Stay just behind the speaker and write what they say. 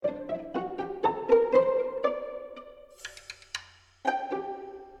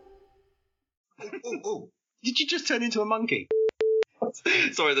you just turn into a monkey?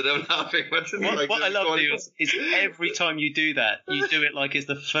 Sorry that I'm laughing. What I love, Niels, is every time you do that, you do it like it's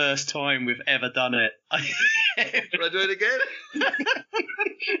the first time we've ever done it. Should I do it again?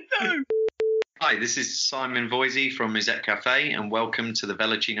 No. Hi, this is Simon Voysey from Musette Cafe, and welcome to the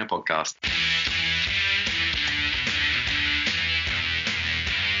Velocino podcast.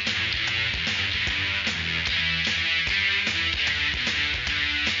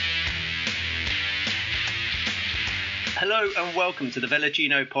 Hello and welcome to the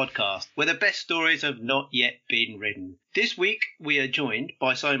Velocino podcast, where the best stories have not yet been written. This week we are joined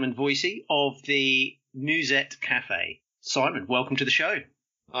by Simon Voysey of the Musette Cafe. Simon, welcome to the show.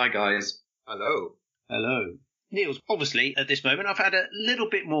 Hi guys. Hello. Hello. Niels, obviously at this moment I've had a little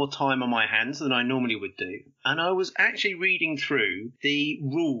bit more time on my hands than I normally would do, and I was actually reading through the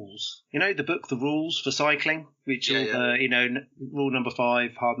rules. You know, the book, The Rules for Cycling, which rule number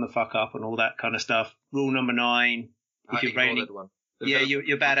 5, harden the fuck up and all that kind of stuff. Rule number 9, if you're raining,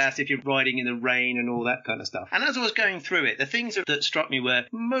 you're badass if you're riding in the rain and all that kind of stuff. And as I was going through it, the things that struck me were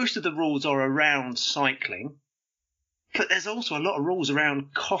most of the rules are around cycling, but there's also a lot of rules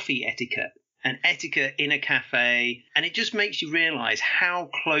around coffee etiquette and etiquette in a cafe. And it just makes you realise how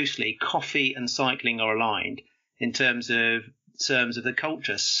closely coffee and cycling are aligned in terms of the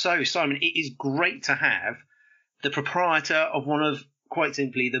culture. So, Simon, it is great to have the proprietor of one of, quite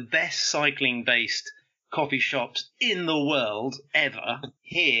simply, the best cycling-based coffee shops in the world ever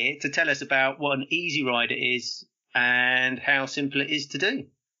here to tell us about what an easy rider is and how simple it is to do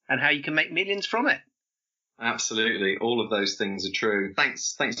and how you can make millions from it. Absolutely. All of those things are true.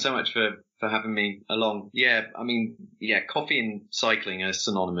 Thanks so much for having me along. Yeah, I mean, coffee and cycling are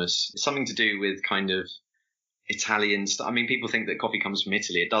synonymous. It's something to do with kind of Italian stuff. I mean, people think that coffee comes from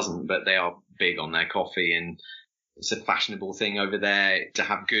Italy. It doesn't, but they are big on their coffee, and it's a fashionable thing over there to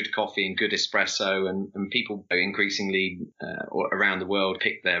have good coffee and good espresso, and people increasingly around the world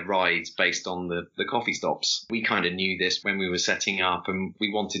pick their rides based on the coffee stops. We kind of knew this when we were setting up, and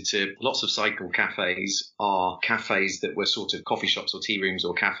we wanted to. Lots of cycle cafes are cafes that were sort of coffee shops or tea rooms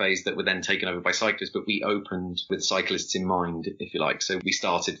or cafes that were then taken over by cyclists, but we opened with cyclists in mind, if you like. So we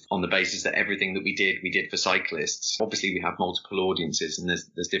started on the basis that everything that we did for cyclists. Obviously, we have multiple audiences, and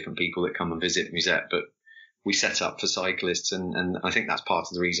there's different people that come and visit Musette, but we set up for cyclists, and I think that's part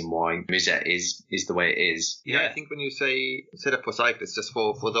of the reason why Musette is the way it is. Yeah, I think when you say set up for cyclists, just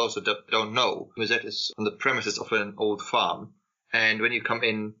for those who don't know, Musette is on the premises of an old farm. And when you come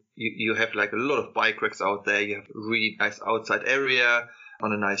in, you have like a lot of bike racks out there. You have a really nice outside area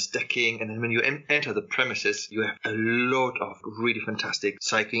on a nice decking. And then when you enter the premises, you have a lot of really fantastic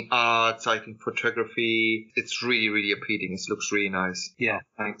cycling art, cycling photography. It's really, really appealing. It looks really nice. Yeah.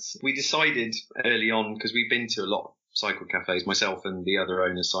 Thanks. We decided early on, because we've been to a lot of cycle cafes, myself and the other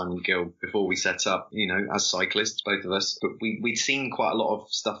owner, Simon Gill, before we set up, as cyclists, both of us. But we'd seen quite a lot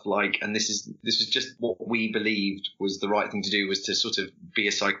of stuff like, and this is just what we believed was the right thing to do, was to sort of be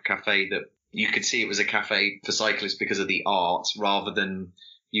a cycle cafe that you could see it was a cafe for cyclists because of the art, rather than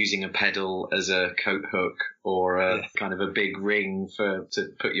using a pedal as a coat hook or kind of a big ring to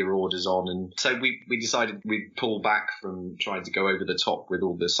put your orders on. And so we decided we'd pull back from trying to go over the top with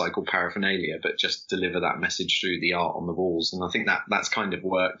all the cycle paraphernalia, but just deliver that message through the art on the walls. And I think that's kind of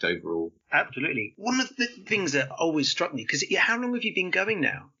worked overall. Absolutely. One of the things that always struck me, because how long have you been going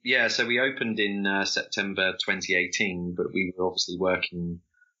now? Yeah, so we opened in September 2018, but we were obviously working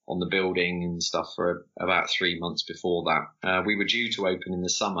on the building and stuff for about 3 months before that. We were due to open in the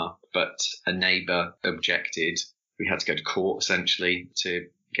summer, but a neighbour objected. We had to go to court essentially to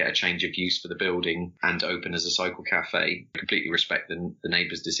get a change of use for the building and open as a cycle cafe. Completely respect the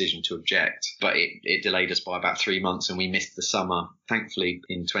neighbour's decision to object, but it delayed us by about 3 months, and we missed the summer. Thankfully,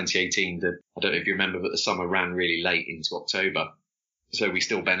 in 2018, I don't know if you remember, but the summer ran really late into October. So we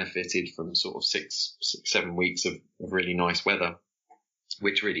still benefited from sort of 6-7 weeks of really nice weather,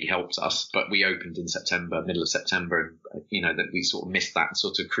 which really helped us. But we opened in September, middle of September, and that we sort of missed that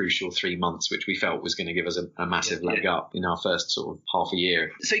sort of crucial 3 months, which we felt was going to give us a massive leg up in our first sort of half a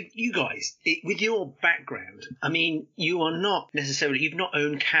year. So you guys, with your background, I mean, you've not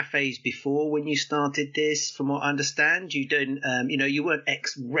owned cafes before when you started this, from what I understand. You don't, you weren't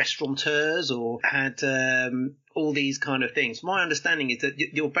ex-restaurateurs or had all these kind of things. My understanding is that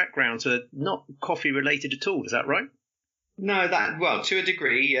your backgrounds are not coffee related at all. Is that right? No, to a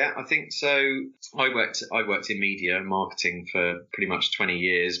degree, yeah, I think so. I worked in media and marketing for pretty much 20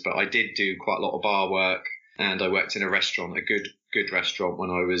 years, but I did do quite a lot of bar work, and I worked in a restaurant, a good restaurant, when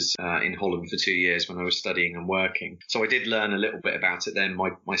I was in Holland for 2 years when I was studying and working. So I did learn a little bit about it then.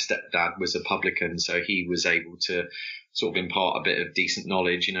 My stepdad was a publican, so he was able to sort of impart a bit of decent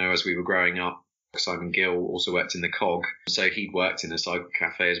knowledge, as we were growing up. Simon Gill also worked in the Cog, so he'd worked in a cycle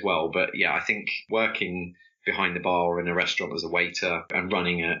cafe as well. But yeah, I think working behind the bar in a restaurant as a waiter and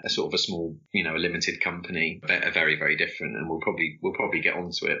running a sort of a small, a limited company are very, very different, and we'll probably get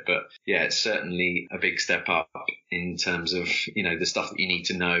onto it. But yeah, it's certainly a big step up in terms of, the stuff that you need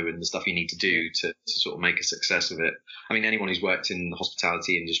to know and the stuff you need to do to sort of make a success of it. I mean, anyone who's worked in the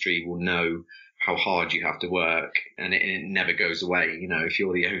hospitality industry will know how hard you have to work, and it never goes away. If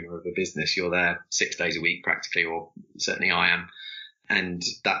you're the owner of a business, you're there 6 days a week practically, or certainly I am. And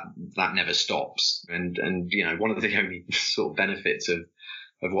that never stops. And one of the only sort of benefits of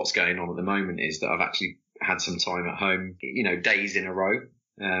what's going on at the moment is that I've actually had some time at home, days in a row,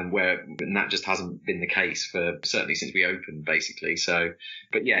 and that just hasn't been the case for certainly since we opened, basically. So,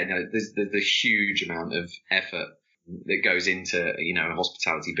 but yeah, there's the huge amount of effort that goes into, a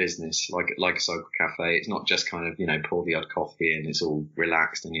hospitality business like a cycle cafe. It's not just kind of, pour the odd coffee and it's all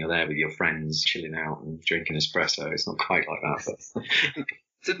relaxed and you're there with your friends chilling out and drinking espresso. It's not quite like that. But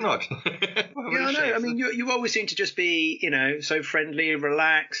Is it not? Yeah, I know. I mean, you always seem to just be, so friendly,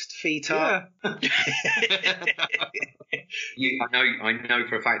 relaxed, feet up. Yeah. I know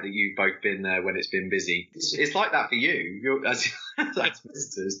for a fact that you've both been there when it's been busy. It's like that for you. You're as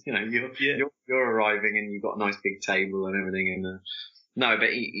visitors. You're arriving and you've got a nice big table and everything. And no,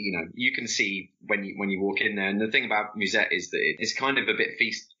 but you can see when you walk in there. And the thing about Musette is that it's kind of a bit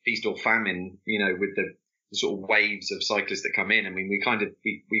feast or famine. With the sort of waves of cyclists that come in. I mean, we kind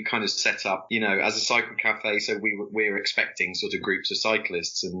of set up, as a cycle cafe. So we're expecting sort of groups of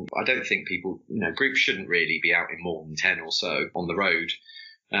cyclists, and I don't think people, groups shouldn't really be out in more than 10 or so on the road.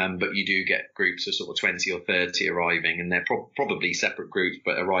 But you do get groups of sort of 20 or 30 arriving, and they're probably separate groups,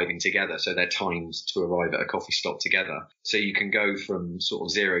 but arriving together. So they're timed to arrive at a coffee stop together. So you can go from sort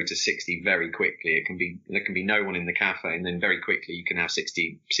of 0 to 60 very quickly. There can be no one in the cafe, and then very quickly you can have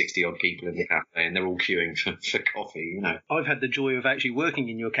 60 odd people in the cafe, and they're all queuing for coffee, I've had the joy of actually working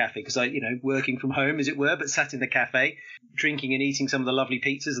in your cafe because working from home, as it were, but sat in the cafe, drinking and eating some of the lovely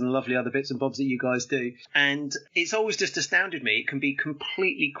pizzas and the lovely other bits and bobs that you guys do. And it's always just astounded me. It can be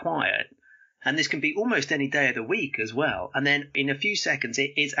completely quiet, and this can be almost any day of the week as well, and then in a few seconds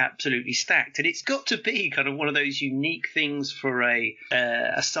it is absolutely stacked. And it's got to be kind of one of those unique things for a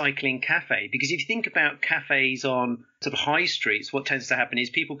cycling cafe, because if you think about cafes on sort of high streets, what tends to happen is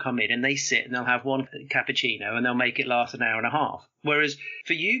people come in and they sit and they'll have one cappuccino and they'll make it last an hour and a half, whereas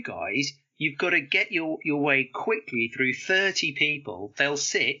for you guys, you've got to get your way quickly through 30 people. They'll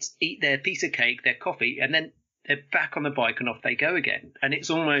sit, eat their piece of cake, their coffee, and then they're back on the bike and off they go again. And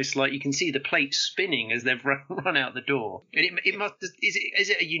it's almost like you can see the plate spinning as they've run out the door. And is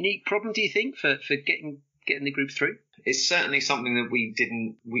it a unique problem, do you think, for getting the group through? It's certainly something that we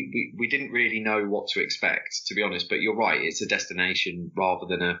didn't really know what to expect, to be honest. But you're right, it's a destination rather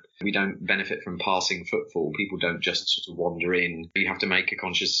than we don't benefit from passing footfall. People don't just sort of wander in. You have to make a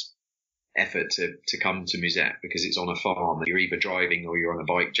conscious effort to come to Musette because it's on a farm. You're either driving or you're on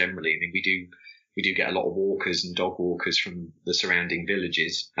a bike generally. I mean, we do get a lot of walkers and dog walkers from the surrounding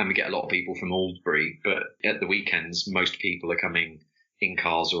villages, and we get a lot of people from Aldbury. But at the weekends, most people are coming in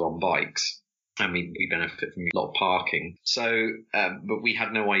cars or on bikes, and we benefit from a lot of parking. So, but we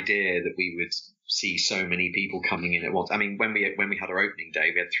had no idea that we would see so many people coming in at once. I mean, when we had our opening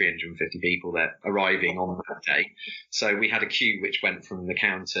day, we had 350 people there arriving on that day. So we had a queue which went from the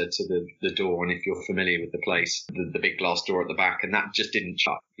counter to the door. And if you're familiar with the place, the big glass door at the back, and that just didn't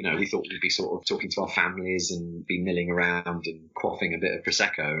shut. We thought we'd be sort of talking to our families and be milling around and quaffing a bit of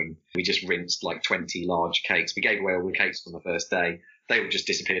Prosecco. And we just rinsed like 20 large cakes. We gave away all the cakes on the first day. They all just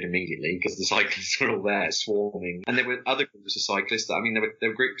disappeared immediately because the cyclists were all there swarming. And there were other groups of cyclists. There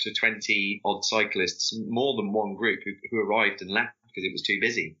were groups of 20 odd cyclists, more than one group who arrived and left because it was too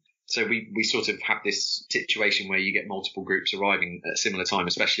busy. So we sort of have this situation where you get multiple groups arriving at a similar time,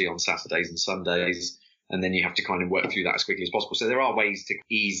 especially on Saturdays and Sundays. And then you have to kind of work through that as quickly as possible. So there are ways to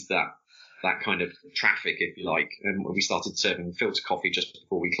ease that kind of traffic, if you like. And we started serving filter coffee just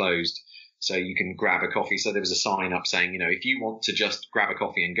before we closed. So you can grab a coffee. So there was a sign up saying, if you want to just grab a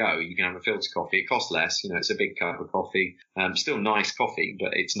coffee and go, you can have a filter coffee. It costs less. It's a big cup of coffee. Still nice coffee,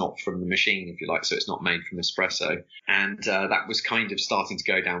 but it's not from the machine, if you like. So it's not made from espresso. And that was kind of starting to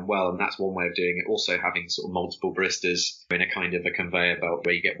go down well. And that's one way of doing it. Also having sort of multiple baristas in a kind of a conveyor belt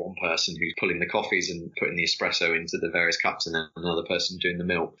where you get one person who's pulling the coffees and putting the espresso into the various cups and then another person doing the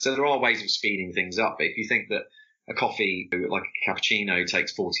milk. So there are ways of speeding things up. But if you think that a coffee like a cappuccino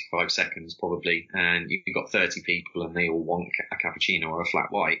takes 45 seconds probably, and you've got 30 people and they all want a cappuccino or a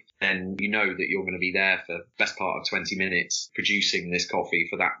flat white, then you know that you're going to be there for the best part of 20 minutes producing this coffee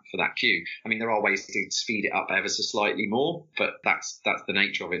for that queue. I mean, there are ways to speed it up ever so slightly more, but that's the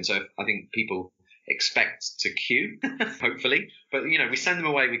nature of it. And so I think people expect to queue, hopefully. But, we send them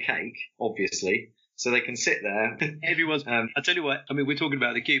away with cake, obviously, so they can sit there. Everyone's. I'll tell you what. I mean, we're talking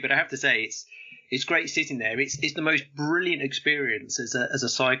about the queue, but I have to say it's great sitting there. It's the most brilliant experience as a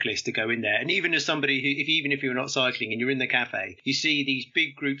cyclist to go in there. And even as somebody who, even if you're not cycling and you're in the cafe, you see these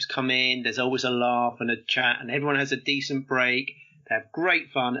big groups come in. There's always a laugh and a chat, and everyone has a decent break. They have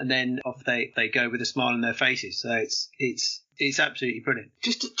great fun, and then off they go with a smile on their faces. So it's absolutely brilliant.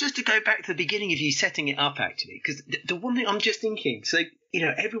 Just to go back to the beginning of you setting it up, actually, because the one thing I'm just thinking, so,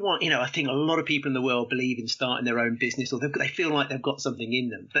 everyone, I think a lot of people in the world believe in starting their own business, or they feel like they've got something in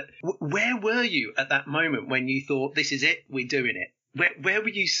them. But where were you at that moment when you thought, this is it, we're doing it? Where were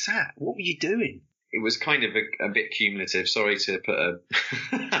you sat? What were you doing? It was kind of a bit cumulative. Sorry to put a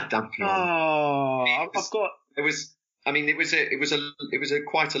dampener on. It was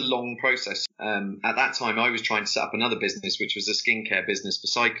quite a long process. At that time, I was trying to set up another business, which was a skincare business for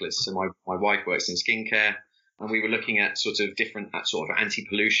cyclists. So my wife works in skincare, and we were looking at sort of different sort of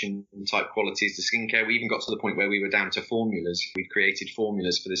anti-pollution type qualities to skincare. We even got to the point where we were down to formulas. We'd created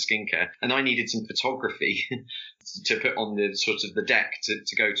formulas for the skincare, and I needed some photography to put on the sort of the deck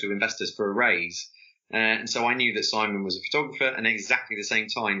to go to investors for a raise. And so I knew that Simon was a photographer, and at exactly the same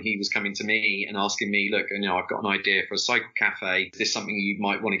time, he was coming to me and asking me, look, I've got an idea for a cycle cafe. Is this something you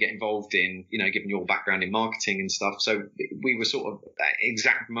might want to get involved in, given your background in marketing and stuff? So we were sort of, at that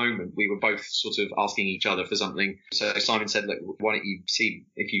exact moment, we were both sort of asking each other for something. So Simon said, look, why don't you see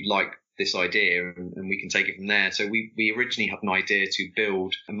if you like this idea, and we can take it from there. So we originally had an idea to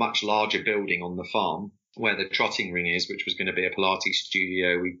build a much larger building on the farm, where the trotting ring is, which was going to be a Pilates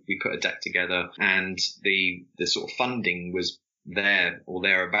studio. We put a deck together, and the sort of funding was there or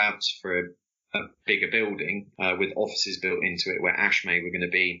thereabouts for a bigger building with offices built into it, where Ashmay were going to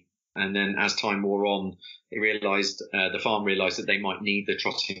be. And then as time wore on, the farm realised that they might need the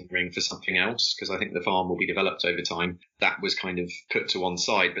trotting ring for something else, because I think the farm will be developed over time. That was kind of put to one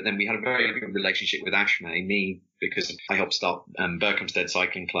side. But then we had a very good relationship with Ashmay, because I helped start Berkhamsted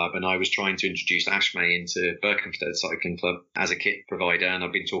Cycling Club, and I was trying to introduce Ashmay into Berkhamsted Cycling Club as a kit provider. And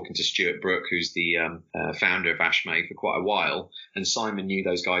I've been talking to Stuart Brooke, who's the founder of Ashmay, for quite a while. And Simon knew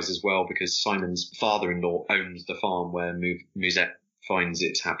those guys as well, because Simon's father-in-law owns the farm where Musette finds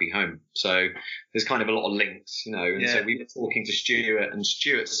its happy home. So there's kind of a lot of links, and so we were talking to Stuart, and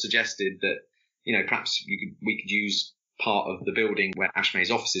Stuart suggested that, perhaps we could use part of the building where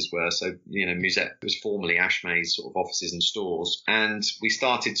Ashmay's offices were. So, Musette was formerly Ashmay's sort of offices and stores. And we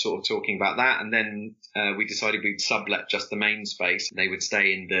started sort of talking about that. And then we decided we'd sublet just the main space. They would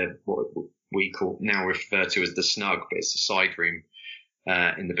stay in what we now refer to as the snug, but it's a side room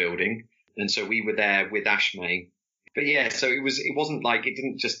in the building. And so we were there with Ashmay. But yeah, so it wasn't like, it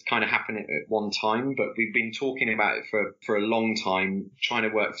didn't just kind of happen at one time, but we've been talking about it for a long time, trying to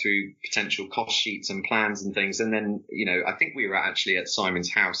work through potential cost sheets and plans and things. And then, I think we were actually at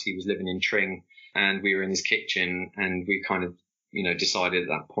Simon's house. He was living in Tring, and we were in his kitchen, and we kind of, decided at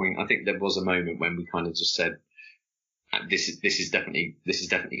that point. I think there was a moment when we kind of just said, this is definitely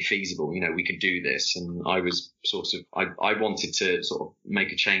feasible. We could do this. And I was I wanted to sort of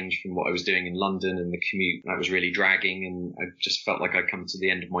make a change from what I was doing in London, and the commute that was really dragging. And I just felt like I'd come to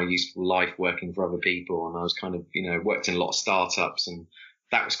the end of my useful life working for other people. And I was kind of, worked in a lot of startups, and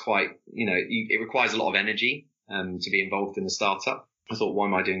that was quite, it requires a lot of energy, to be involved in a startup. I thought, why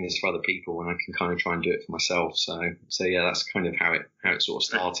am I doing this for other people when I can kind of try and do it for myself? So yeah, that's kind of how it sort of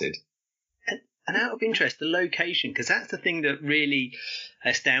started. And out of interest, the location, because that's the thing that really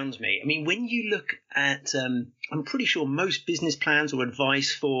astounds me. I mean, when you look at, I'm pretty sure most business plans or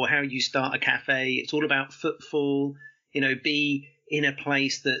advice for how you start a cafe, it's all about footfall, be in a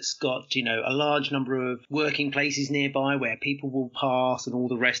place that's got, a large number of working places nearby where people will pass and all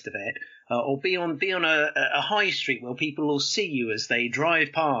the rest of it, or be on a high street where people will see you as they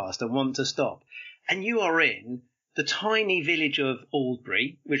drive past and want to stop. And you are in the tiny village of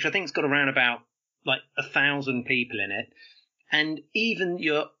Aldbury, which I think has got around about like 1,000 people in it, and even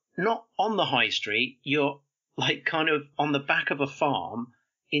you're not on the high street, you're like kind of on the back of a farm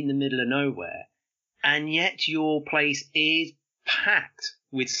in the middle of nowhere, and yet your place is packed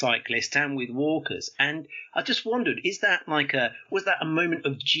with cyclists and with walkers. And I just wondered, was that a moment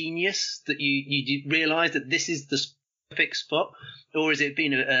of genius that you realised that this is the perfect spot, or has it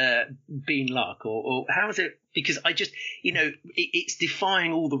been luck, or how is it? Because I just, it's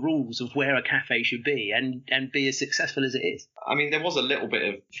defying all the rules of where a cafe should be and be as successful as it is. I mean, there was a little bit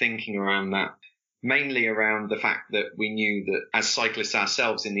of thinking around that, mainly around the fact that we knew that as cyclists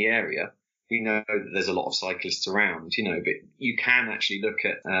ourselves in the area, we know that there's a lot of cyclists around, but you can actually look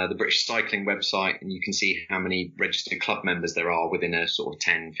at the British Cycling website and you can see how many registered club members there are within a sort of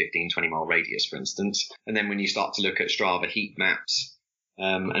 10, 15, 20 mile radius, for instance. And then when you start to look at Strava heat maps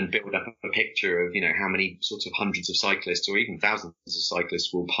and build up a picture of, how many sorts of hundreds of cyclists or even thousands of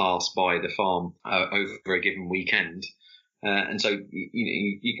cyclists will pass by the farm over a given weekend. And so,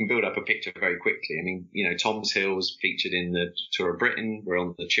 you can build up a picture very quickly. I mean, Tom's Hill's featured in the Tour of Britain. We're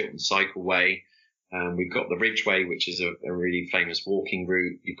on the Chilterns Cycleway. We've got the Ridgeway, which is a really famous walking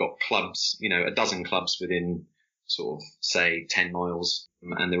route. You've got clubs, a dozen clubs within sort of, say, 10 miles.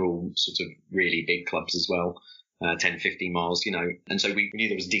 And they're all sort of really big clubs as well, 10, 15 miles, And so we knew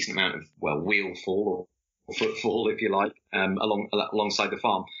there was a decent amount of, wheel fall or footfall, if you like, alongside the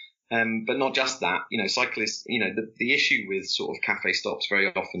farm. But not just that, cyclists, the issue with sort of cafe stops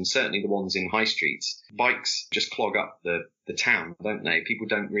very often, certainly the ones in high streets, bikes just clog up the town, don't they? People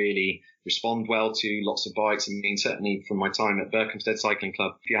don't really respond well to lots of bikes. I mean, certainly from my time at Musette Cycling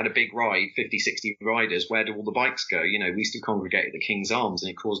Club, if you had a big ride, 50, 60 riders, where do all the bikes go? We used to congregate at the King's Arms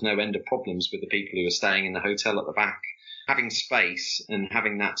and it caused no end of problems with the people who were staying in the hotel at the back. Having space and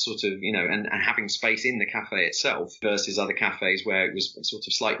having that sort of, and having space in the cafe itself versus other cafes where it was sort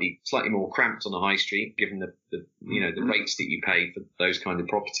of slightly more cramped on the high street, given the rates that you pay for those kind of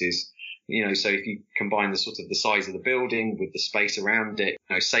properties. So if you combine the sort of the size of the building with the space around it,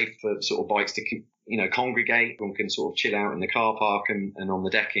 safe for sort of bikes to congregate, one can sort of chill out in the car park and on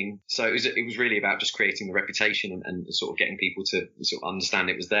the decking. So it was really about just creating the reputation and sort of getting people to sort of understand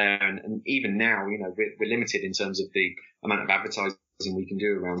it was there. And even now, we're limited in terms of the amount of advertising we can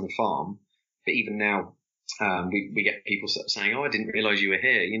do around the farm. But even now, we get people saying, "Oh, I didn't realise you were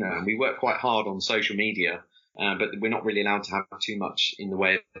here," and we work quite hard on social media, but we're not really allowed to have too much in the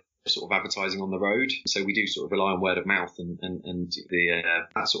way of sort of advertising on the road. So we do sort of rely on word of mouth and the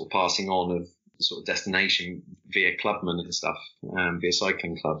that sort of passing on of sort of destination via clubmen and stuff, via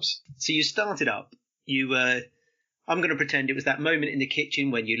cycling clubs. So you started up, I'm going to pretend it was that moment in the kitchen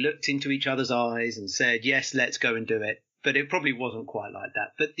when you looked into each other's eyes and said, yes, let's go and do it. But it probably wasn't quite like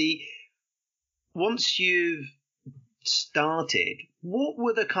that. But once you've started, what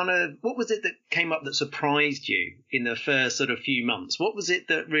was it that came up that surprised you in the first sort of few months? What was it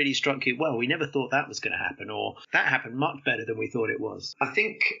that really struck you? Well, we never thought that was going to happen, or that happened much better than we thought it was. I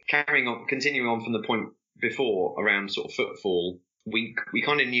think continuing on from the point before around sort of footfall, we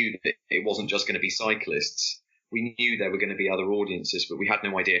kind of knew that it wasn't just going to be cyclists. We knew there were going to be other audiences, but we had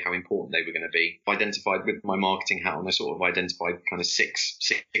no idea how important they were going to be. I identified with my marketing hat on, I sort of identified kind of six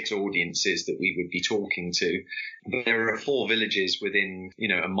audiences that we would be talking to. But there are 4 villages within,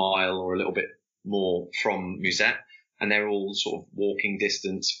 a mile or a little bit more from Musette, and they're all sort of walking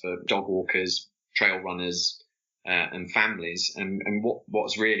distance for dog walkers, trail runners, and families. And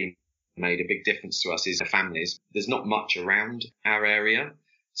what's really made a big difference to us is the families. There's not much around our area.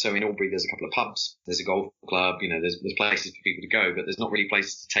 So in Aldbury, there's a couple of pubs, there's a golf club, there's places for people to go, but there's not really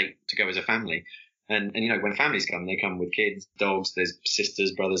places to go as a family. And when families come, they come with kids, dogs, there's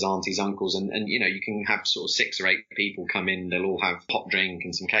sisters, brothers, aunties, uncles, and you can have sort of 6 or 8 people come in, they'll all have hot drink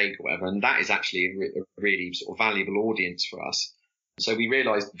and some cake or whatever. And that is actually a really sort of valuable audience for us. So we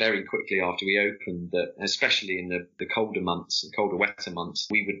realised very quickly after we opened that, especially in the colder months, the colder, wetter months,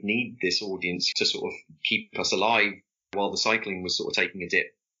 we would need this audience to sort of keep us alive while the cycling was sort of taking a dip.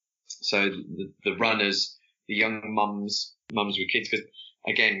 So the runners, the young mums with kids, because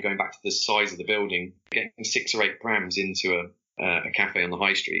again, going back to the size of the building, getting 6 or 8 prams into a cafe on the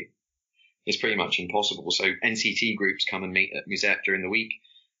high street is pretty much impossible. So NCT groups come and meet at Musette during the week,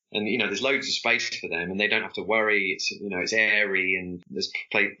 and there's loads of space for them, and they don't have to worry. It's airy, and there's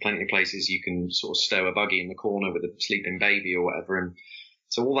plenty of places you can sort of stow a buggy in the corner with a sleeping baby or whatever, and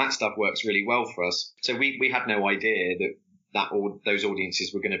so all that stuff works really well for us. So we had no idea those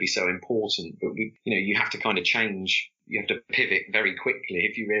audiences were going to be so important, but you have to kind of change, you have to pivot very quickly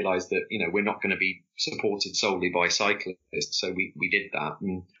if you realise that we're not going to be supported solely by cyclists. So we did that,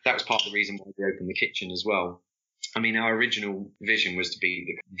 and that was part of the reason why we opened the kitchen as well. I mean, our original vision was to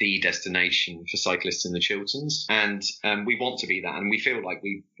be the destination for cyclists in the Chilterns, and we want to be that, and we feel like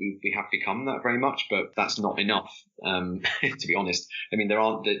we have become that very much, but that's not enough, to be honest. I mean, there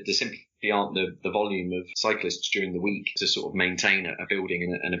simply aren't the volume of cyclists during the week to sort of maintain a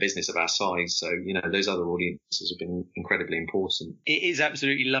building and a business of our size. So, those other audiences have been incredibly important. It is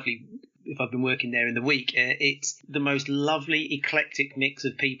absolutely lovely. If I've been working there in the week, it's the most lovely eclectic mix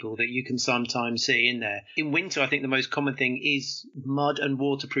of people that you can sometimes see in there. In winter, I think the most common thing is mud and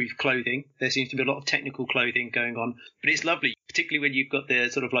waterproof clothing. There seems to be a lot of technical clothing going on, but it's lovely, particularly when you've got the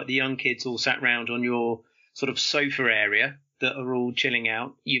sort of like the young kids all sat round on your sort of sofa area. that are all chilling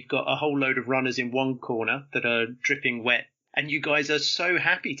out. You've got a whole load of runners in one corner that are dripping wet. And you guys are so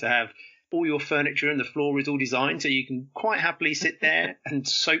happy to have all your furniture and the floor is all designed so you can quite happily sit there and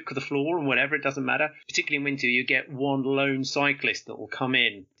soak the floor and whatever, it doesn't matter. Particularly in winter, you get one lone cyclist that will come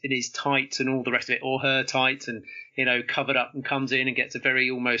in his tights and all the rest of it, or her tights and, covered up, and comes in and gets a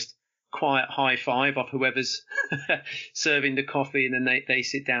very almost quiet high five off whoever's serving the coffee, and then they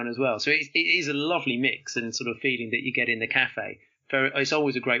sit down as well. So it is a lovely mix and sort of feeling that you get in the cafe. It's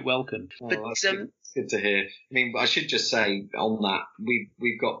always a great welcome. But it's good to hear. I mean, I should just say on that,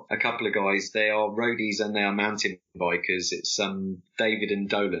 we've got a couple of guys. They are roadies and they are mountain bikers. It's David and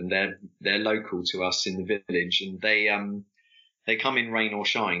Dolan. They're local to us in the village, and they come in rain or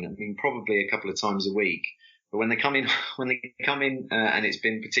shine. I mean, probably a couple of times a week. But when they come in, and it's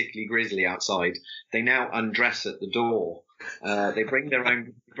been particularly grizzly outside, they now undress at the door. They bring their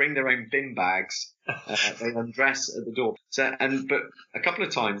own bin bags. They undress at the door. But a couple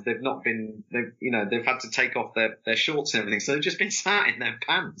of times they've had to take off their shorts and everything. So they've just been sat in their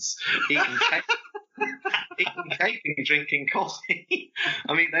pants, eating cake and drinking coffee.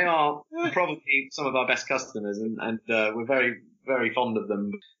 I mean, they are probably some of our best customers, and we're very, very fond of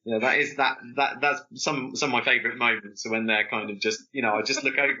them. That's some of my favourite moments. So when they're kind of just, I just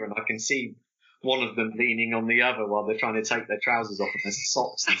look over and I can see one of them leaning on the other while they're trying to take their trousers off and their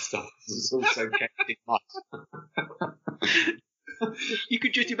socks and stuff. It's also kept in mud. You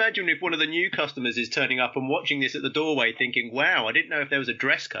could just imagine if one of the new customers is turning up and watching this at the doorway thinking, wow, I didn't know if there was a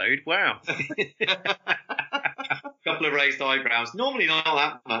dress code. Wow. Couple of raised eyebrows. Normally not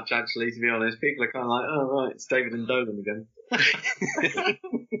that much, actually, to be honest. People are kind of like, oh, right, it's David and Dolan again.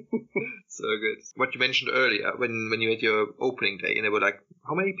 So good. What you mentioned earlier, when you had your opening day, and there were like,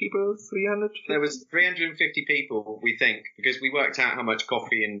 how many people? 300? There was 350 people, we think, because we worked out how much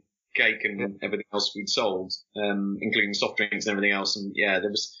coffee and cake and everything else we'd sold, including soft drinks and everything else. And yeah,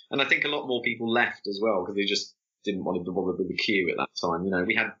 and I think a lot more people left as well because they just didn't want to bother with the queue at that time.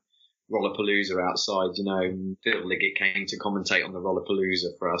 We had Rollerpalooza outside, Phil Liggett came to commentate on the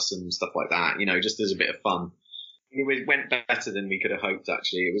Rollerpalooza for us and stuff like that, just as a bit of fun. It went better than we could have hoped,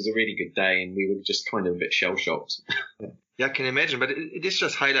 actually. It was a really good day and we were just kind of a bit shell-shocked. Yeah, I can imagine, but this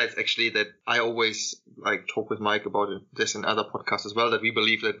just highlights actually that I always talk with Mike about this in other podcasts as well, that we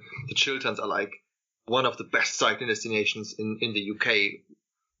believe that the Chilterns are like one of the best cycling destinations in the UK,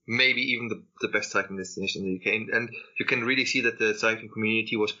 maybe even the best cycling destination in the UK. And you can really see that the cycling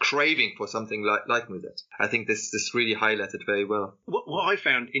community was craving for something like Musette. I think this really highlighted very well. What I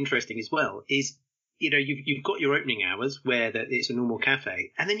found interesting as well is, you've got your opening hours where it's a normal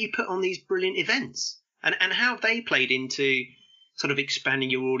cafe, and then you put on these brilliant events. And how have they played into sort of expanding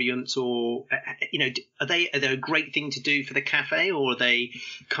your audience, or, are they a great thing to do for the cafe, or are they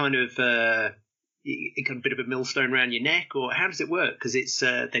kind of a bit of a millstone around your neck, or how does it work? Because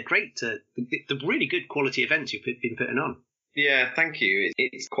they're great, the really good quality events you've been putting on. Yeah, thank you.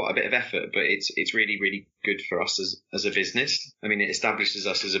 It's quite a bit of effort, but it's really, really good for us as a business. I mean, it establishes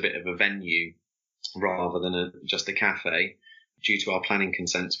us as a bit of a venue rather than just a cafe. Due to our planning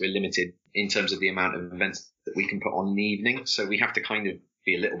consents, we're limited in terms of the amount of events that we can put on in the evening. So we have to kind of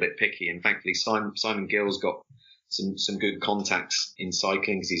be a little bit picky. And thankfully, Simon Gill's got some good contacts in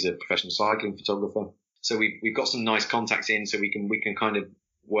cycling because he's a professional cycling photographer. So we've got some nice contacts in, so we can kind of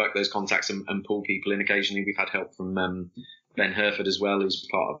work those contacts and pull people in occasionally. We've had help from Ben Herford as well, who's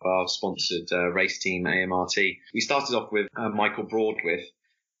part of our sponsored race team, AMRT. We started off with Michael Broadwith,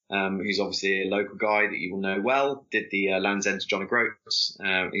 who's obviously a local guy that you will know well, did the Land's End to John O'Groats.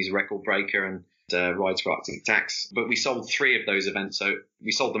 He's a record breaker and rides for Arctic Tax. But we sold 3 of those events, so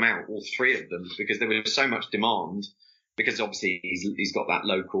we sold them out, all 3 of them, because there was so much demand, because obviously he's got that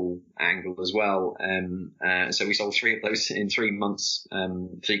local angle as well. So we sold 3 of those in 3 months,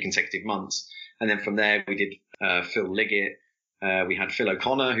 3 consecutive months. And then from there we did Phil Liggett. We had Phil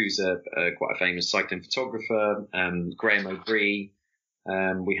O'Connor, who's quite a famous cycling photographer, Graham O'Bree.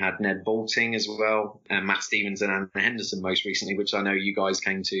 We had Ned Bolting as well, and Matt Stevens and Anna Henderson most recently, which I know you guys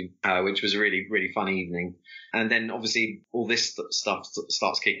came to, which was a really, really fun evening. And then obviously all this stuff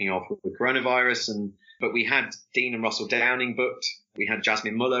starts kicking off with coronavirus, but we had Dean and Russell Downing booked. We had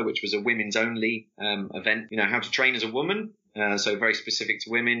Jasmine Muller, which was a women's only event, how to train as a woman, so very specific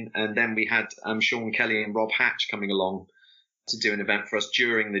to women. And then we had Sean Kelly and Rob Hatch coming along to do an event for us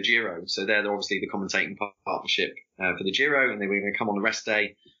during the Giro. So they're obviously the commentating partnership for the Giro, and they were going to come on the rest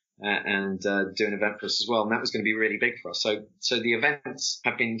day and do an event for us as well. And that was going to be really big for us. So the events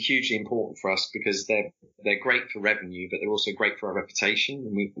have been hugely important for us because they're great for revenue, but they're also great for our reputation.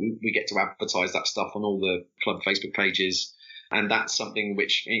 And we get to advertise that stuff on all the club Facebook pages. And that's something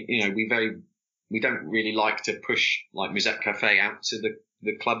which, we we don't really like to push like Musette Cafe out to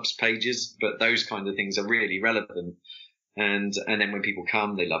the club's pages, but those kind of things are really relevant. And then when people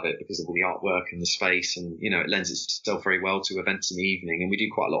come, they love it because of all the artwork and the space, and it lends itself very well to events in the evening. And we do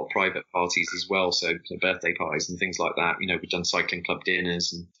quite a lot of private parties as well, so birthday parties and things like that. We've done cycling club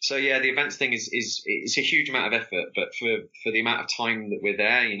dinners, and so the events thing is it's a huge amount of effort, but for the amount of time that we're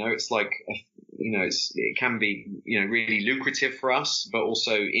there, it's like it can be really lucrative for us, but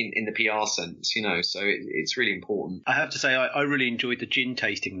also in the PR sense, so it's really important. I have to say I really enjoyed the gin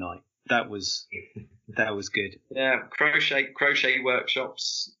tasting night. That was good. Yeah, crochet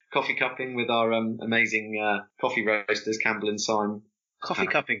workshops, coffee cupping with our amazing coffee roasters, Campbell and Simon. Coffee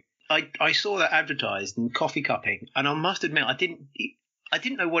cupping. I saw that advertised, and coffee cupping, and I must admit I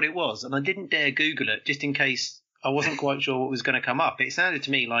didn't know what it was, and I didn't dare Google it just in case I wasn't quite sure what was going to come up. It sounded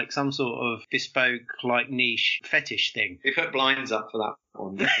to me like some sort of bespoke, like niche fetish thing. We put blinds up for that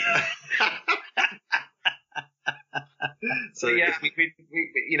one. So yeah, we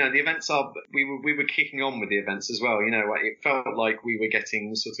the events we were kicking on with the events as well. It felt like we were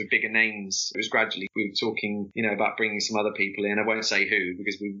getting sort of bigger names. It was gradually we were talking, about bringing some other people in. I won't say who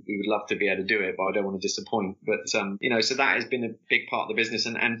because we would love to be able to do it, but I don't want to disappoint. But so that has been a big part of the business.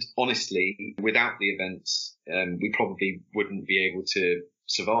 And honestly, without the events, we probably wouldn't be able to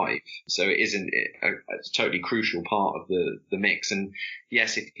survive. So it isn't a totally crucial part of the mix. And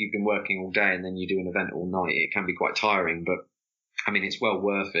yes, if you've been working all day and then you do an event all night, it can be quite tiring, but I mean, it's well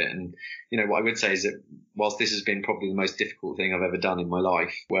worth it. And, what I would say is that whilst this has been probably the most difficult thing I've ever done in my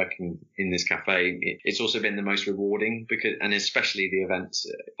life, working in this cafe, it's also been the most rewarding and especially the events,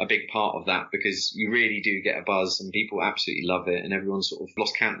 a big part of that, because you really do get a buzz and people absolutely love it. And everyone's sort of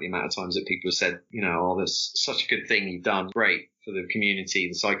lost count of the amount of times that people have said, oh, that's such a good thing you've done. Great for the community,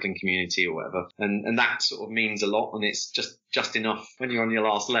 the cycling community or whatever. And that sort of means a lot. And it's just enough when you're on your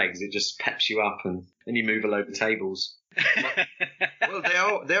last legs. It just peps you up and you move a load of tables.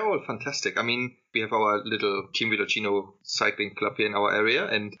 Well, they're all fantastic. I mean, we have our little Team Velocino cycling club here in our area,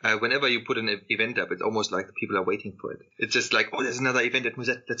 and whenever you put an event up, it's almost like the people are waiting for it. It's just like, oh, there's another event at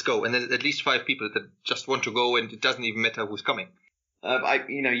Musette, let's go. And then at least 5 people that just want to go, and it doesn't even matter who's coming.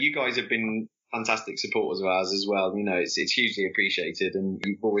 You guys have been fantastic supporters of ours as well. It's hugely appreciated, and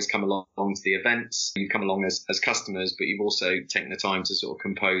you've always come along to the events. You've come along as customers, but you've also taken the time to sort of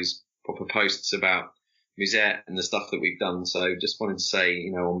compose proper posts about Musette and the stuff that we've done. So just wanted to say,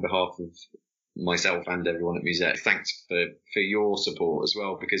 on behalf of myself and everyone at Musette, thanks for your support as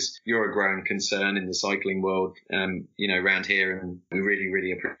well, because you're a growing concern in the cycling world, around here, and we really,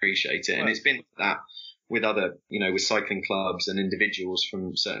 really appreciate it. And it's been that with other, with cycling clubs and individuals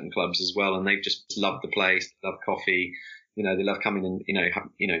from certain clubs as well. And they've just loved the place, love coffee, they love coming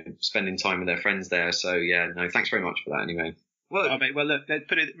and, spending time with their friends there. So yeah, no, thanks very much for that anyway. Well, look, let's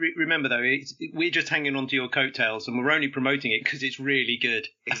put it. Remember though, we're just hanging on to your coattails, and we're only promoting it because it's really good.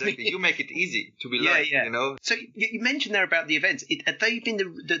 Exactly, you make it easy to be liked. Yeah. So you mentioned there about the events. Have they been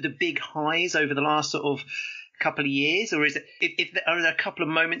the big highs over the last sort of couple of years, or is it? Are there a couple of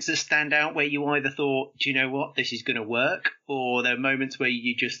moments that stand out where you either thought, do you know what, this is going to work, or there are moments where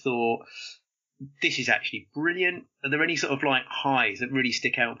you just thought, this is actually brilliant? Are there any sort of like highs that really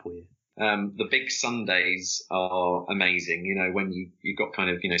stick out for you? The big Sundays are amazing. When you've got kind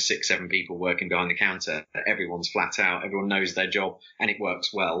of, 6-7 people working behind the counter, everyone's flat out, everyone knows their job, and it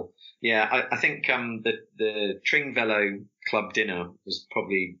works well. Yeah, I think the Tring Velo Club dinner was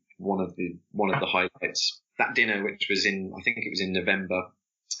probably one of the highlights. That dinner, which was I think it was in November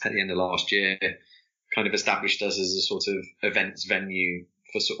at the end of last year, kind of established us as a sort of events venue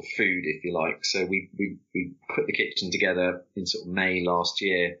for sort of food, if you like. So we put the kitchen together in sort of May last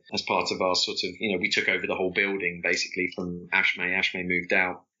year as part of our sort of, we took over the whole building basically from Ashmay. Ashmay moved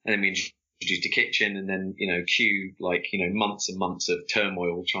out, and then we introduced a kitchen, and then, cue months and months of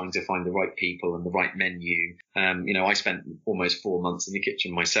turmoil trying to find the right people and the right menu. I spent almost 4 months in the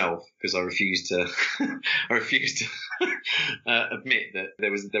kitchen myself because I refused to admit that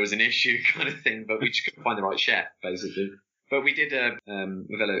there was an issue kind of thing, but we just couldn't find the right chef basically. But we did a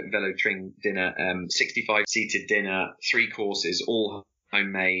Velo Tring dinner, 65-seated dinner, 3 courses, all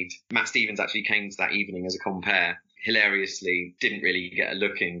homemade. Matt Stevens actually came to that evening as a compere. Hilariously, didn't really get a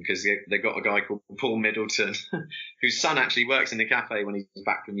look in because they got a guy called Paul Middleton, whose son actually works in the cafe when he's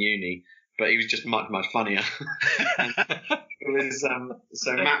back from uni, but he was just much, much funnier. It was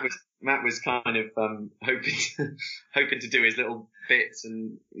so Matt was kind of hoping to do his little bits,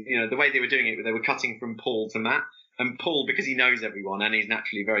 and the way they were doing it, they were cutting from Paul to Matt. And Paul, because he knows everyone and he's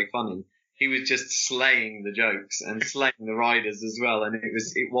naturally very funny, he was just slaying the jokes and slaying the riders as well. And it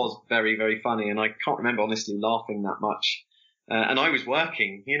was very, very funny. And I can't remember honestly laughing that much And I was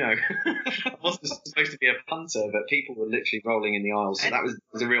working, I wasn't supposed to be a punter, but people were literally rolling in the aisles. So that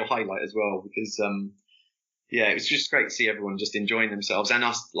was a real highlight as well, because, it was just great to see everyone just enjoying themselves and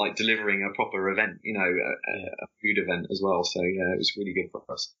us like delivering a proper event, a food event as well. So it was really good for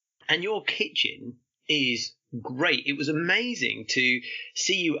us. And your kitchen is great. It was amazing to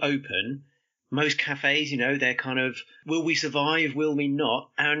see you open. Most cafes, they're kind of, will we survive, will we not?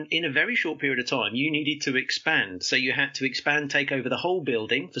 And in a very short period of time, you needed to expand. So you had to expand, take over the whole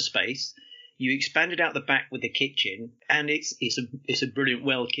building for space. You expanded out the back with the kitchen, and it's a brilliant,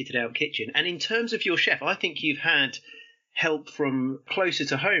 well kitted out kitchen. And in terms of your chef, I think you've had help from closer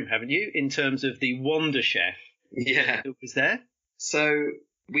to home, haven't you? In terms of the Wonder Chef, that was there. So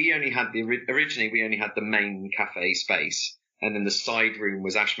we only had originally we only had the main cafe space. And then the side room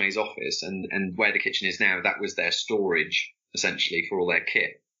was Ashmay's office, and where the kitchen is now, that was their storage, essentially, for all their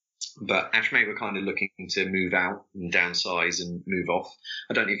kit. But Ashmay were kind of looking to move out and downsize and move off.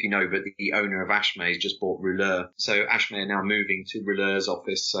 I don't know if you know, but the owner of Ashmay's just bought Rouleur. So Ashmay are now moving to Rouleur's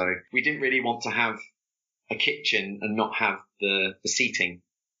office. So we didn't really want to have a kitchen and not have the seating,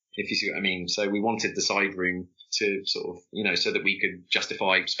 if you see what I mean. So we wanted the side room to sort of, so that we could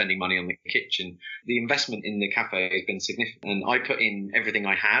justify spending money on the kitchen. The investment in the cafe has been significant, and I put in everything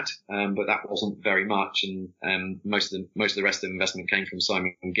I had, but that wasn't very much, and most of the rest of the investment came from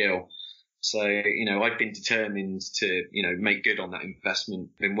Simon and Gill. So, I've been determined to, make good on that investment.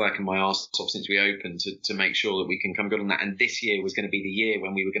 Been working my arse off since we opened to make sure that we can come good on that. And this year was going to be the year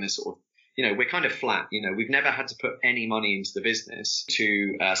when we were going to sort of, we're kind of flat. We've never had to put any money into the business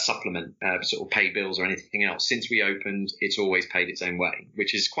to supplement, sort of pay bills or anything else. Since we opened, it's always paid its own way,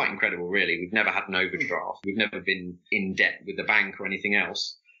 which is quite incredible, really. We've never had an overdraft. We've never been in debt with the bank or anything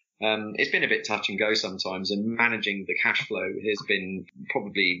else. It's been a bit touch and go sometimes, and managing the cash flow has been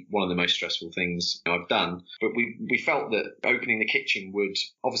probably one of the most stressful things I've done. But we felt that opening the kitchen would,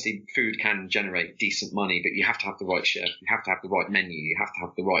 obviously food can generate decent money, but you have to have the right chef, you have to have the right menu, you have to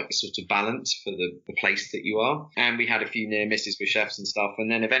have the right sort of balance for the place that you are. And we had a few near misses with chefs and stuff,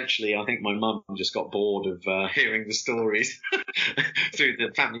 and then eventually I think my mum just got bored of hearing the stories through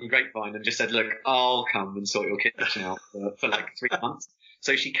the family grapevine and just said, look, I'll come and sort your kitchen out for like 3 months.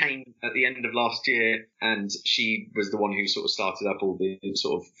 So she came at the end of last year, and she was the one who sort of started up all the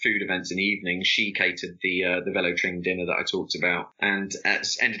sort of food events in the evening. She catered the Velotring dinner that I talked about, and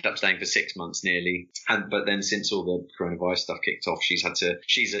ended up staying for 6 months nearly. But then since all the coronavirus stuff kicked off, she's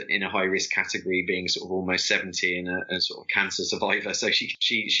in a high risk category, being sort of almost 70 and a sort of cancer survivor. So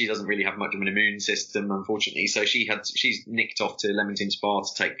she doesn't really have much of an immune system, unfortunately. So she's nicked off to Leamington Spa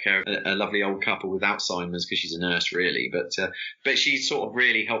to take care of a lovely old couple with Alzheimer's, because she's a nurse really. But she sort of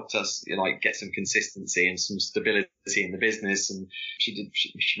really helped us like get some consistency and some stability in the business, and she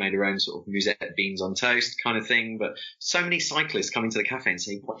made her own sort of Musette beans on toast kind of thing. But so many cyclists come into the cafe and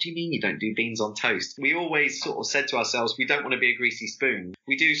say, what do you mean you don't do beans on toast? We always sort of said to ourselves, we don't want to be a greasy spoon.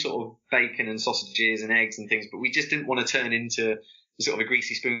 We do sort of bacon and sausages and eggs and things, but we just didn't want to turn into sort of a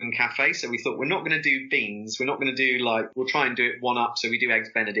greasy spoon cafe. So we thought, we're not going to do beans, we're not going to do we'll try and do it one up, so we do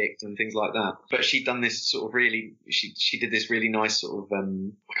eggs Benedict and things like that. But she'd done this sort of really, she did this really nice sort of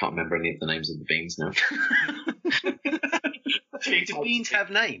I can't remember any of the names of the beans now. Do beans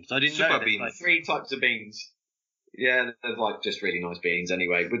have names? I didn't know. Super beans. Like 3 types of beans. Yeah, they're like just really nice beans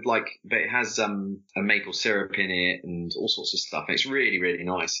anyway, but it has a maple syrup in it and all sorts of stuff. It's really, really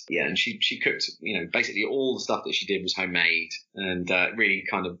nice. Yeah, and she cooked, basically all the stuff that she did was homemade, and really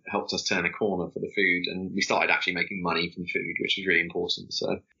kind of helped us turn a corner for the food. And we started actually making money from food, which is really important.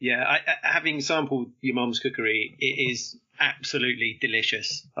 So yeah, having sampled your mum's cookery, it is absolutely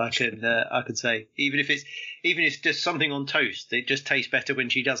delicious. I could say, even if it's just something on toast, it just tastes better when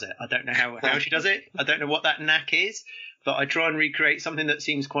she does it. I don't know how she does it. I don't know what that knack is, but I try and recreate something that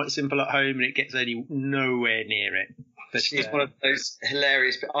seems quite simple at home, and it gets nowhere near it. But she's one of those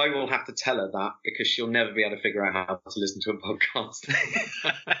hilarious. But I will have to tell her that, because she'll never be able to figure out how to listen to a podcast.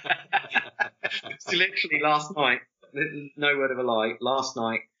 So literally last night, no word of a lie, last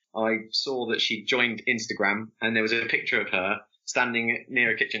night I saw that she joined Instagram, and there was a picture of her standing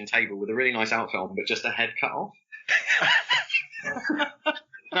near a kitchen table with a really nice outfit on, but just a head cut off.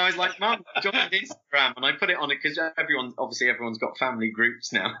 And I was like, Mum, join Instagram. And I put it on it because everyone's got family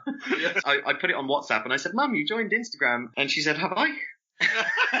groups now. Yes. I put it on WhatsApp and I said, Mum, you joined Instagram. And she said, have I?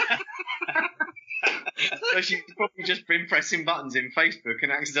 So she's probably just been pressing buttons in Facebook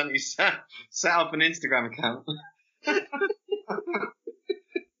and accidentally set up an Instagram account.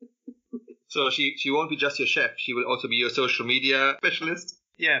 So she won't be just your chef. She will also be your social media specialist.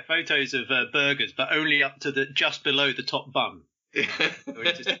 Yeah, photos of burgers, but only up to just below the top bun.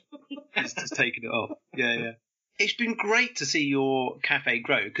 It's just taking it off. Yeah. it's been great to see your cafe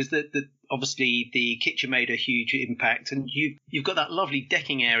grow, because obviously the kitchen made a huge impact, and you've got that lovely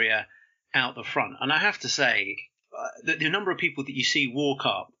decking area out the front. And I have to say that the number of people that you see walk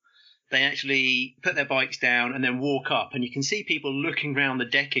up, they actually put their bikes down and then walk up, and you can see people looking around the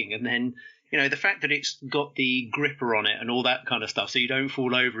decking, and then, you know, the fact that it's got the gripper on it and all that kind of stuff, so you don't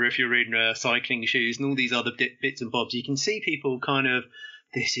fall over if you're in cycling shoes and all these other bits and bobs. You can see people kind of,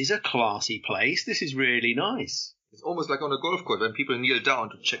 this is a classy place. This is really nice. It's almost like on a golf course when people kneel down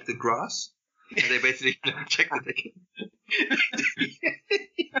to check the grass. And they basically check the decking.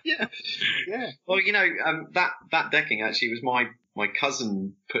 Yeah. Well, you know, that decking actually was my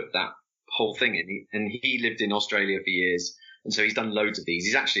cousin put that whole thing in, and he lived in Australia for years, and so he's done loads of these.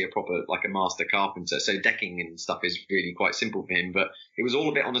 He's actually a master carpenter, so decking and stuff is really quite simple for him, but it was all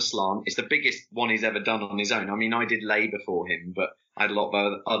a bit on a slant. It's the biggest one he's ever done on his own. I mean, I did lay before him, but I had a lot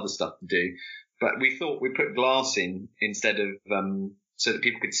of other stuff to do. But we thought we'd put glass in instead of so that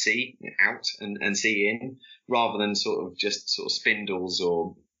people could see out and see in, rather than sort of spindles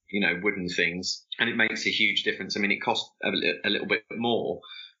or, you know, wooden things. And it makes a huge difference. I mean, it costs a little bit more,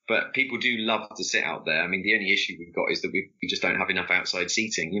 but people do love to sit out there. I mean, the only issue we've got is that we just don't have enough outside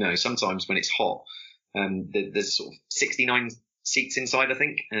seating. You know, sometimes when it's hot, there's sort of 69 seats inside, I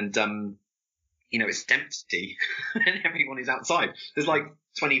think, and you know, it's empty and everyone is outside. There's like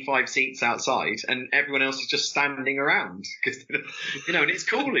 25 seats outside and everyone else is just standing around because, you know, and it's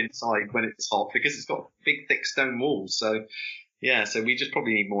cool inside when it's hot because it's got big, thick stone walls. So, yeah, so we just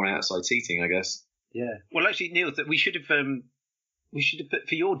probably need more outside seating, I guess. Yeah. Well, actually, Niels, that we should have put,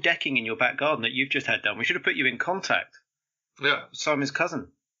 for your decking in your back garden that you've just had done, we should have put you in contact. Yeah. Simon's cousin.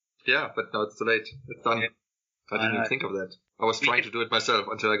 Yeah, but now it's too late. It's done. Yeah. I didn't even think of that. I was trying to do it myself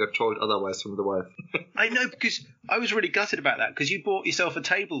until I got told otherwise from the wife. I know, because I was really gutted about that, because you bought yourself a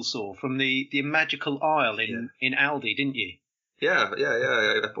table saw from the magical aisle in Aldi, didn't you? Yeah.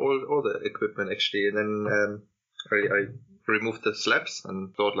 I have all the equipment, actually. And then I removed the slabs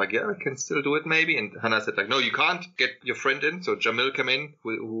and thought, like, yeah, I can still do it maybe. And Hannah said, like, no, you can't. Get your friend in. So Jamil came in,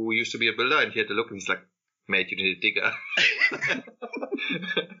 who used to be a builder, and he had to look, and he's like, mate, you need a digger.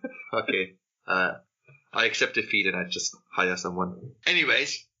 Okay. I accept defeat and I just hire someone. Anyway,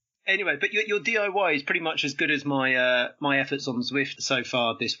 but your DIY is pretty much as good as my efforts on Zwift so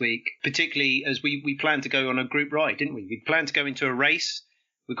far this week, particularly as we planned to go on a group ride, didn't we? We planned to go into a race.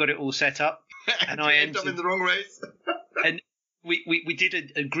 We got it all set up. And I ended up in the wrong race. And we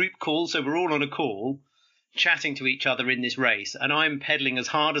did a group call, so we're all on a call, chatting to each other in this race. And I'm pedaling as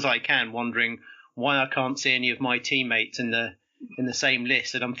hard as I can, wondering why I can't see any of my teammates in the same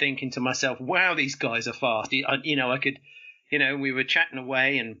list, and I'm thinking to myself, wow, these guys are fast. I could, we were chatting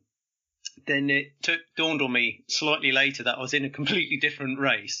away, and then it dawned on me slightly later that I was in a completely different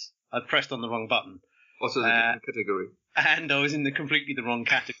race. I pressed on the wrong button. Also the different category. And I was in completely the wrong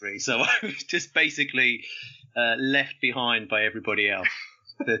category, so I was just basically left behind by everybody else.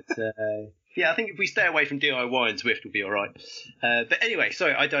 But yeah, I think if we stay away from DIY and Zwift, we'll be all right. But anyway,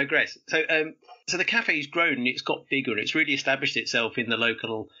 sorry, I digress. So the cafe's grown and it's got bigger and it's really established itself in the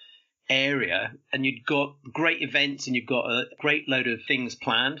local area, and you've got great events and you've got a great load of things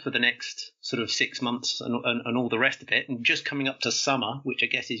planned for the next sort of 6 months and all the rest of it, and just coming up to summer, which I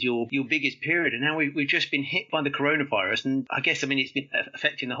guess is your biggest period. And now we've just been hit by the coronavirus, and I guess, it's been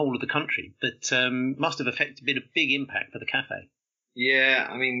affecting the whole of the country, but must have been a big impact for the cafe. Yeah,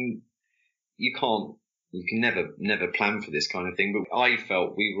 I mean, you can never plan for this kind of thing, but I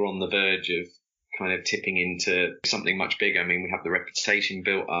felt we were on the verge of kind of tipping into something much bigger. I mean, we have the reputation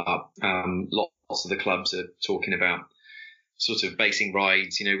built up. Lots of the clubs are talking about sort of basing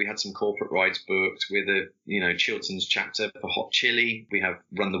rides. We had some corporate rides booked with a, Chilterns chapter for Hot Chili. We have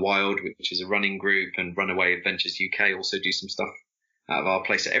Run the Wild, which is a running group, and Runaway Adventures UK also do some stuff out of our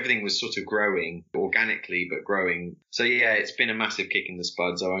place. So everything was sort of growing organically, but growing. So yeah, it's been a massive kick in the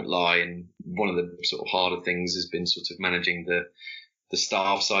spuds, I won't lie. And one of the sort of harder things has been sort of managing the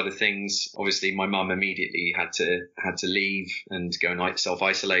staff side of things. Obviously, my mum immediately had to leave and go and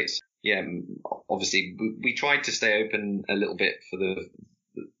self-isolate. Yeah, obviously, we tried to stay open a little bit for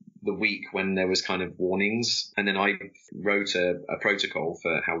the week when there was kind of warnings, and then I wrote a protocol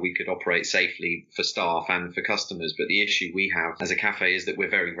for how we could operate safely for staff and for customers. But the issue we have as a cafe is that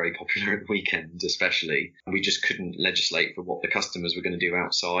we're very, very popular at the weekend, especially. We just couldn't legislate for what the customers were going to do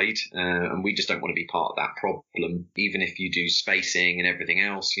outside, and we just don't want to be part of that problem. Even if you do spacing and everything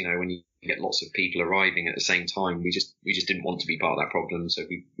else, when you get lots of people arriving at the same time, we just didn't want to be part of that problem. So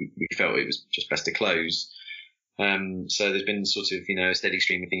we felt it was just best to close. So there's been sort of, a steady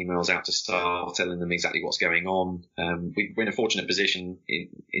stream of emails out to staff telling them exactly what's going on. We're in a fortunate position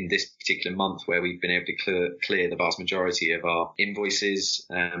in this particular month where we've been able to clear the vast majority of our invoices.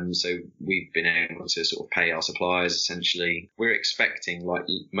 So we've been able to sort of pay our suppliers essentially. We're expecting, like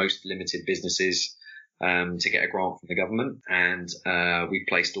most limited businesses, to get a grant from the government, and we've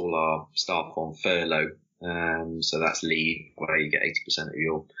placed all our staff on furlough. So that's leave where you get 80% of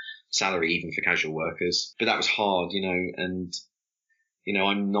your salary, even for casual workers. But that was hard, and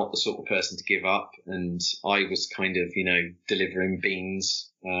I'm not the sort of person to give up, and I was kind of delivering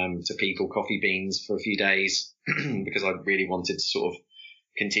beans to people, coffee beans, for a few days because I really wanted to sort of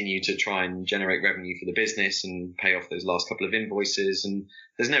continue to try and generate revenue for the business and pay off those last couple of invoices. And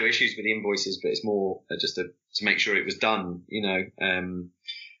there's no issues with the invoices, but it's more just to make sure it was done, it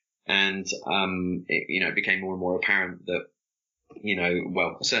became more and more apparent that,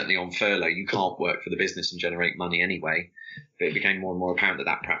 certainly on furlough, you can't work for the business and generate money anyway. But it became more and more apparent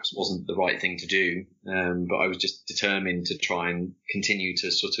that perhaps wasn't the right thing to do. But I was just determined to try and continue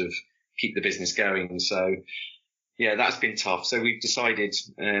to sort of keep the business going. So, yeah, that's been tough. So we've decided,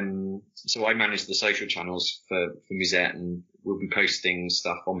 so I manage the social channels for Musette, and we'll be posting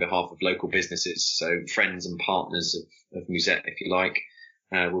stuff on behalf of local businesses. So friends and partners of Musette, if you like.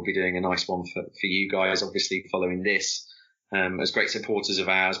 We'll be doing a nice one for you guys, obviously following this. As great supporters of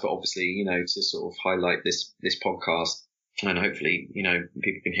ours, but obviously, to sort of highlight this podcast, and hopefully,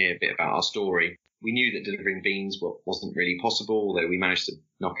 people can hear a bit about our story. We knew that delivering beans wasn't really possible, although we managed to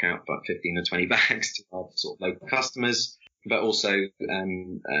knock out about 15 or 20 bags to our sort of local customers, but also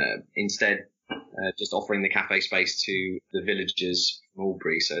instead just offering the cafe space to the villagers from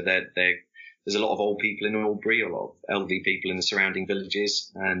Aldbury. So there's a lot of old people in Aldbury, a lot of elderly people in the surrounding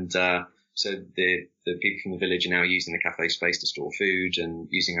villages, and so the people from the village are now using the cafe space to store food and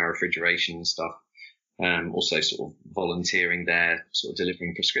using our refrigeration and stuff. Also sort of volunteering there, sort of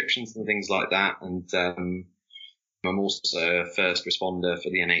delivering prescriptions and things like that. And I'm also a first responder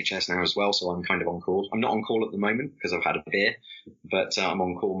for the NHS now as well, so I'm kind of on call. I'm not on call at the moment because I've had a beer, but I'm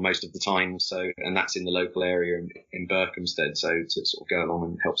on call most of the time. So, and that's in the local area in Berkhamsted. So to sort of go along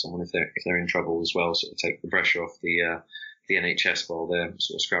and help someone if they're in trouble as well, sort of take the pressure off the NHS while they're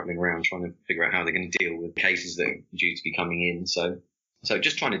sort of scrabbling around trying to figure out how they're going to deal with cases that are due to be coming in. So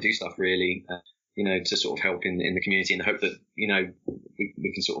just trying to do stuff really, to sort of help in the community, in the hope that,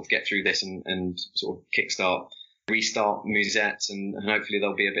 we can sort of get through this and sort of restart Musette, and hopefully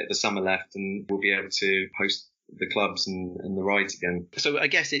there'll be a bit of the summer left and we'll be able to host the clubs and the rides again. So I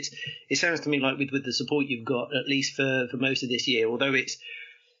guess it sounds to me like with the support you've got, at least for most of this year, although it's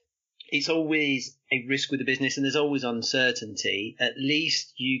always a risk with the business and there's always uncertainty, at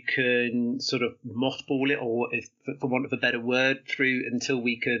least you can sort of mothball it, or if, for want of a better word, through until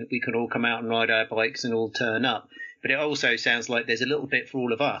we can all come out and ride our bikes and all turn up. But it also sounds like there's a little bit for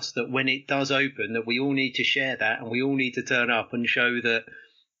all of us, that when it does open, that we all need to share that and we all need to turn up and show that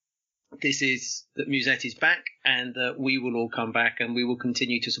that Musette is back, and that we will all come back and we will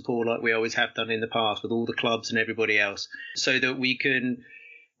continue to support like we always have done in the past with all the clubs and everybody else, so that we can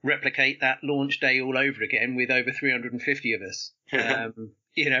replicate that launch day all over again with over 350 of us,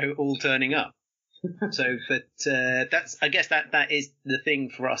 all turning up. So, but I guess that is the thing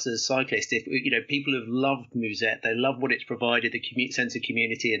for us as cyclists. If people have loved Musette, they love what it's provided, the sense of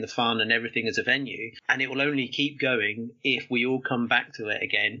community and the fun and everything as a venue, and it will only keep going if we all come back to it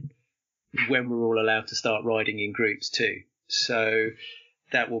again when we're all allowed to start riding in groups too. So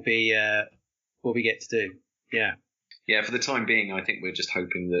that will be what we get to do. Yeah, for the time being, I think we're just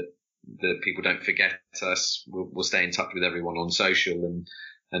hoping that people don't forget us. We'll stay in touch with everyone on social,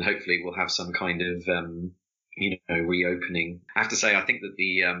 and hopefully we'll have some kind of, reopening. I have to say, I think that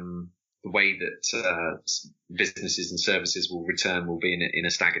the way that businesses and services will return will be in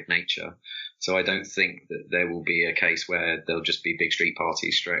a staggered nature. So I don't think that there will be a case where there'll just be big street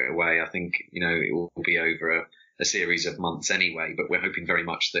parties straight away. I think, it will be over a series of months anyway, but we're hoping very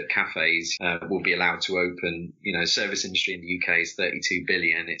much that cafes will be allowed to open. Service industry in the UK is 32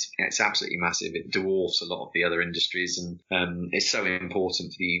 billion. It's absolutely massive. It dwarfs a lot of the other industries, and it's so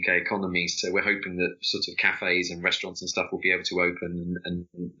important for the UK economy. So we're hoping that sort of cafes and restaurants and stuff will be able to open, and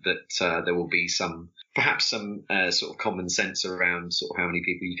that there will be perhaps some sort of common sense around sort of how many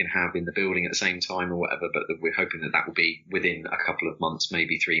people you can have in the building at the same time or whatever, but we're hoping that will be within a couple of months,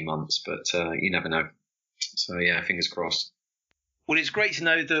 maybe 3 months, but you never know. So, yeah, fingers crossed. Well, it's great to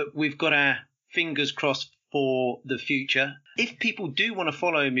know that we've got our fingers crossed for the future. If people do want to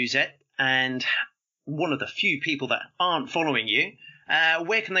follow Musette, and one of the few people that aren't following you,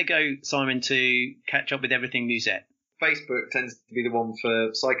 where can they go, Simon, to catch up with everything Musette? Facebook tends to be the one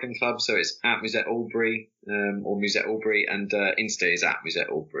for cycling clubs, so it's at Musette Aldbury or Musette Aldbury, and Insta is at Musette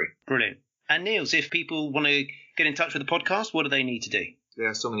Aldbury. Brilliant. And Niels, if people want to get in touch with the podcast, what do they need to do? There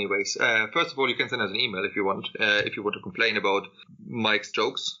are so many ways. First of all, you can send us an email if you want. If you want to complain about Mike's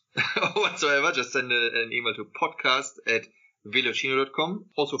jokes or whatsoever, just send an email to podcast@velocino.com.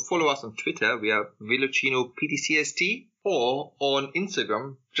 Also follow us on Twitter. We are VelocinoPTCST, or on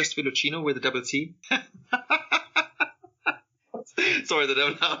Instagram, just Velocino with a double C. Sorry that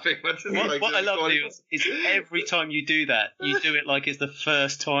I'm laughing. What I love, Niels, is every time you do that, you do it like it's the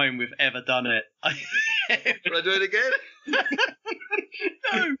first time we've ever done it. Should I do it again? No.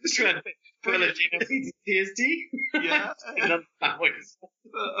 PTSD? Yeah.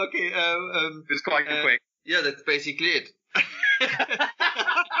 Okay. It's quite quick. Yeah, that's basically it.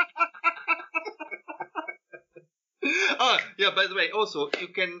 Oh, yeah, by the way, also, you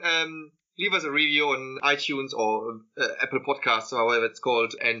can leave us a review on iTunes or Apple Podcasts or however it's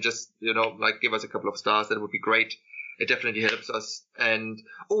called, and just, give us a couple of stars. That would be great. It definitely helps us. And,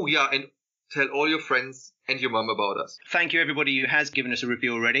 and tell all your friends and your mum about us. Thank you, everybody who has given us a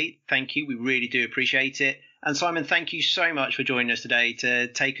review already. Thank you. We really do appreciate it. And Simon, thank you so much for joining us today to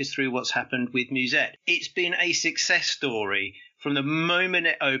take us through what's happened with Musette. It's been a success story from the moment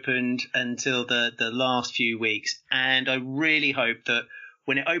it opened until the last few weeks. And I really hope that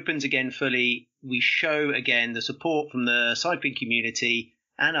when it opens again fully, we show again the support from the cycling community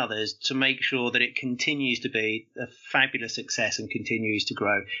and others to make sure that it continues to be a fabulous success and continues to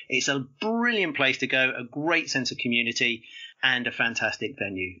grow. It's a brilliant place to go, a great sense of community, and a fantastic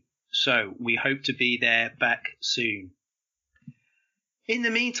venue. So we hope to be there back soon. In the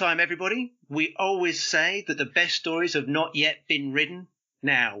meantime, everybody, we always say that the best stories have not yet been written.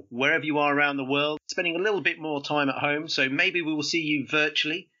 Now, wherever you are around the world, spending a little bit more time at home, so maybe we will see you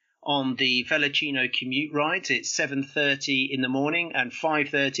virtually on the Velocino commute rides. It's 7:30 in the morning and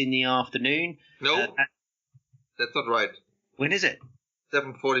 5:30 in the afternoon. No, that's not right. When is it?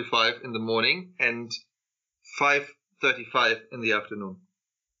 7:45 in the morning and 5:35 in the afternoon.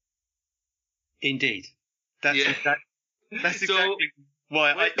 Indeed. That's exactly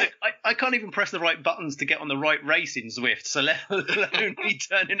why. I can't even press the right buttons to get on the right race in Zwift, so let alone me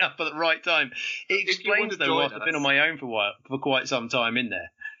turning up at the right time. It explains, though, why I've been on my own for quite some time in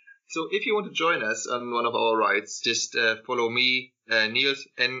there. So if you want to join us on one of our rides, just follow me, Niels,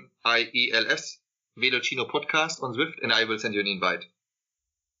 Niels, Velocino Podcast on Zwift, and I will send you an invite.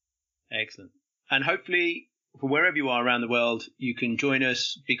 Excellent. And hopefully, for wherever you are around the world, you can join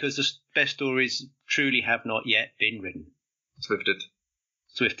us, because the best stories truly have not yet been written. Swifted.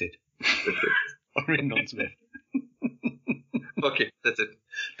 Or written on Zwift. Okay, that's it.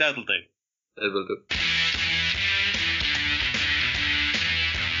 That'll do. That will do.